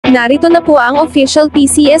Narito na po ang official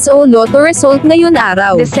PCSO Lotto result ngayon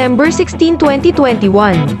araw. December 16, 2021.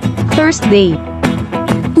 Thursday.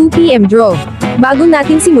 2 PM draw. Bago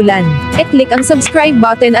natin simulan, e-click ang subscribe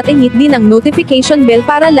button at i-hit din ang notification bell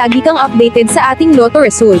para lagi kang updated sa ating Lotto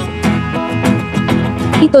result.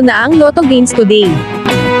 Ito na ang Lotto games today.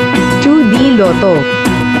 2D Lotto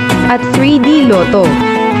at 3D Lotto.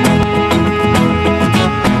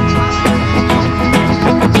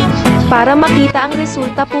 Para makita ang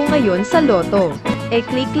resulta po ngayon sa Lotto,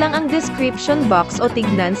 e-click lang ang description box o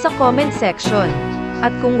tignan sa comment section.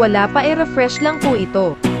 At kung wala pa refresh lang po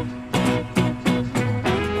ito.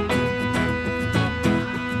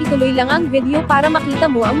 Ituloy lang ang video para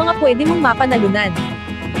makita mo ang mga pwede mong mapanalunan.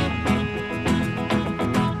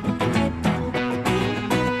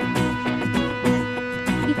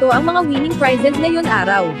 Ito ang mga winning prizes ngayon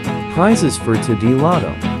araw. Prizes for 2D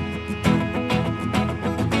Lotto.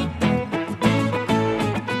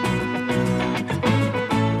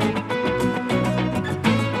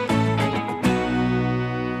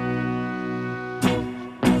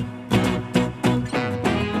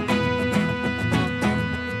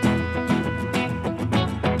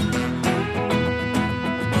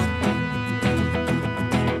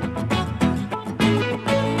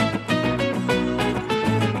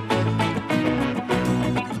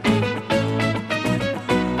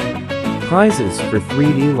 Prizes for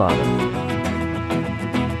 3D Lotto.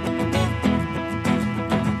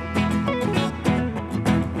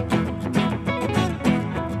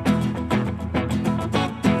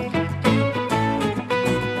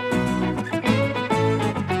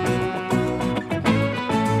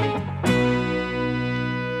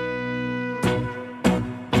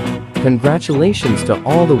 Congratulations to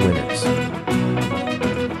all the winners.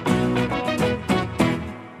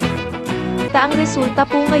 Ang resulta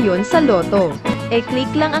po ngayon sa Lotto. E-click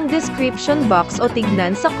lang ang description box o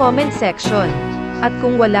tignan sa comment section. At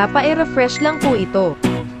kung wala pa refresh lang po ito.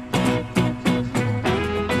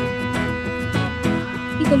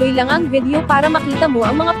 Ituloy lang ang video para makita mo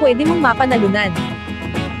ang mga pwede mong mapanalunan.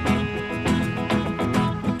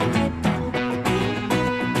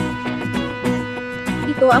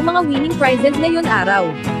 Ito ang mga winning prizes ngayon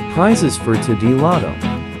araw. Prizes for 2D Lotto.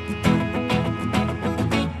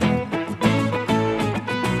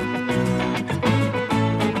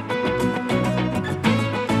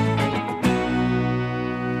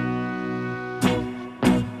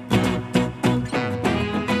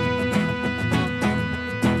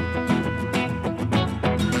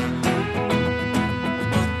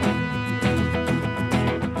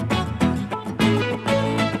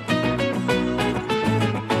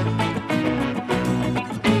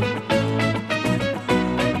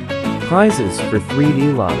 Prizes for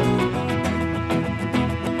 3D Lotto.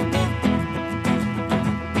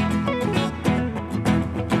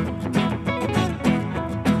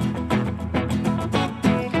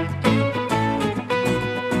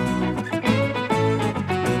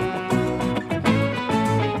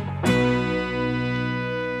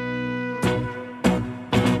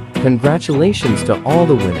 Congratulations to all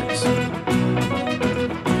the winners.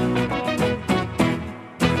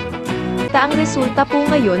 Ang resulta po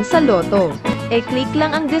ngayon sa Lotto. E-click lang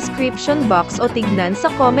ang description box o tignan sa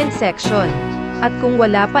comment section. At kung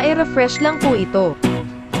wala pa refresh lang po ito.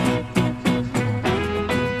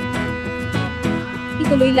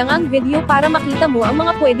 Ituloy lang ang video para makita mo ang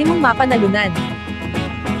mga pwede mong mapanalunan.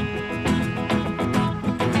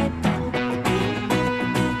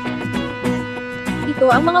 Ito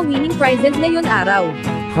ang mga winning prizes ngayon araw.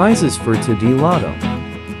 Prizes for 2D Lotto.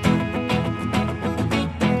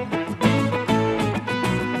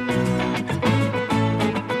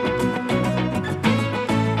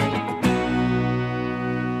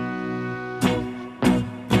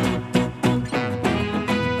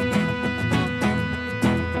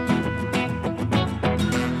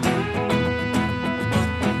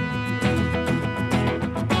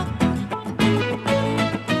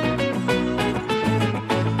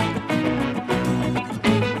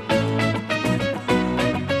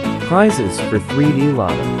 Prizes for 3D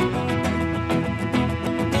Lotto.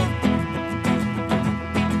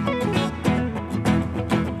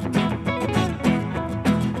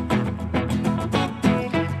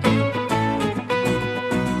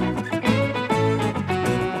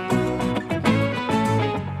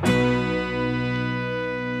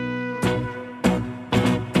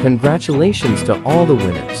 Congratulations to all the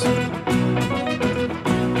winners.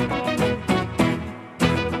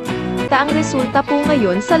 Ang resulta po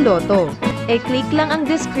ngayon sa Lotto. E-click lang ang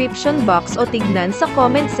description box o tignan sa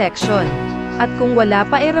comment section. At kung wala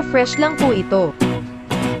pa refresh lang po ito.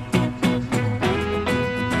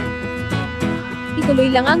 Ituloy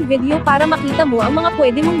lang ang video para makita mo ang mga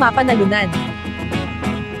pwede mong mapanalunan.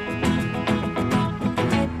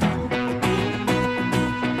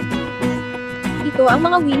 Ito ang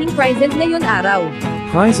mga winning prizes ngayon araw.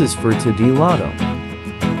 Prizes for today Lotto.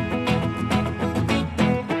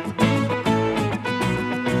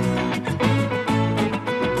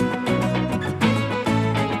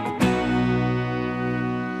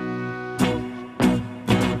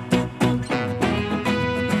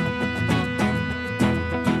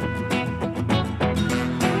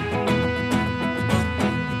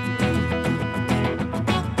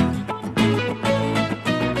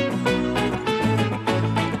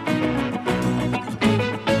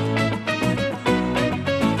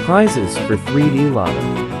 Prizes for 3D Lotto.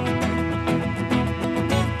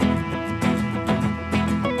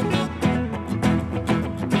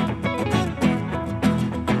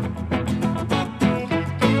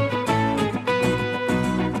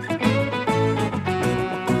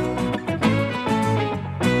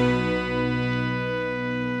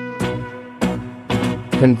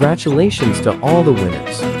 Congratulations to all the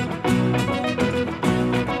winners.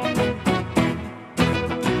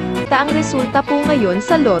 Ang resulta po ngayon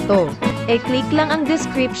sa Lotto. E-click lang ang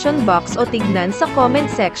description box o tignan sa comment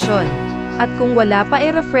section. At kung wala pa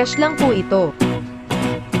refresh lang po ito.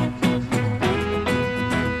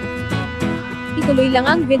 Ituloy lang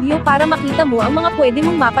ang video para makita mo ang mga pwede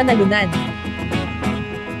mong mapanalunan.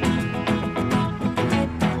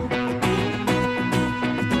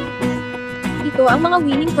 Ito ang mga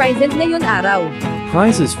winning prizes ngayon araw.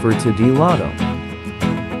 Prizes for today Lotto.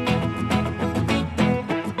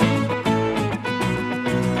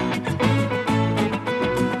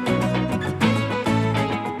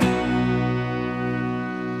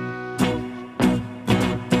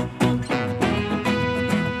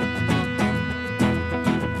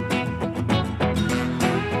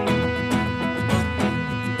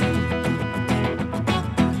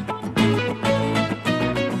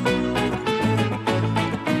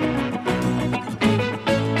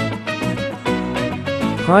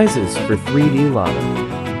 Prizes for 3D Lotto.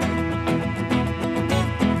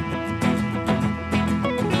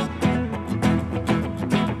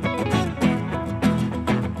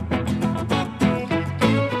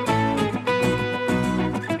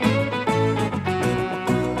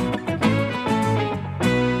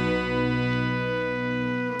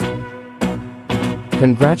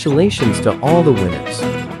 Congratulations to all the winners.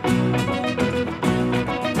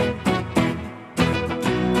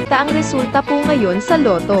 Ang resulta po ngayon sa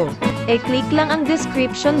Lotto. E-click lang ang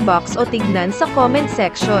description box o tignan sa comment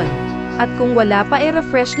section. At kung wala pa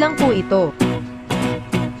refresh lang po ito.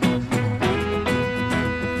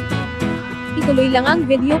 Ituloy lang ang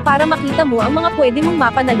video para makita mo ang mga pwede mong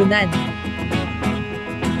mapanalunan.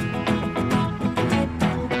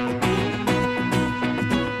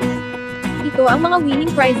 Ito ang mga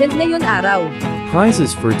winning prizes ngayon araw.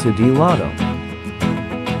 Prizes for today Lotto.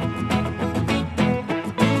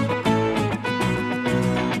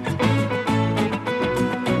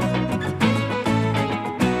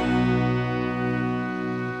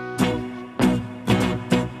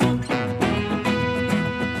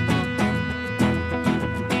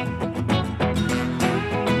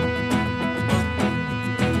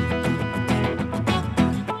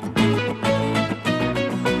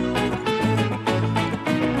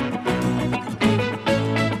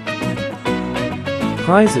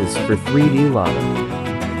 Prizes for 3D Lotto.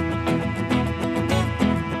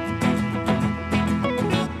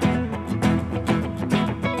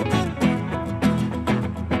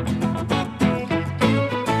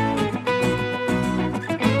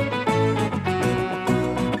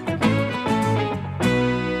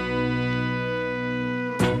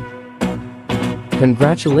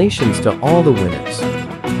 Congratulations to all the winners.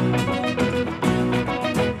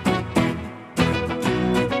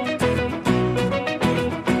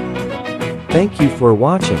 Thank you for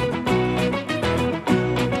watching.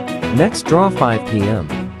 Next draw 5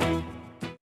 p.m.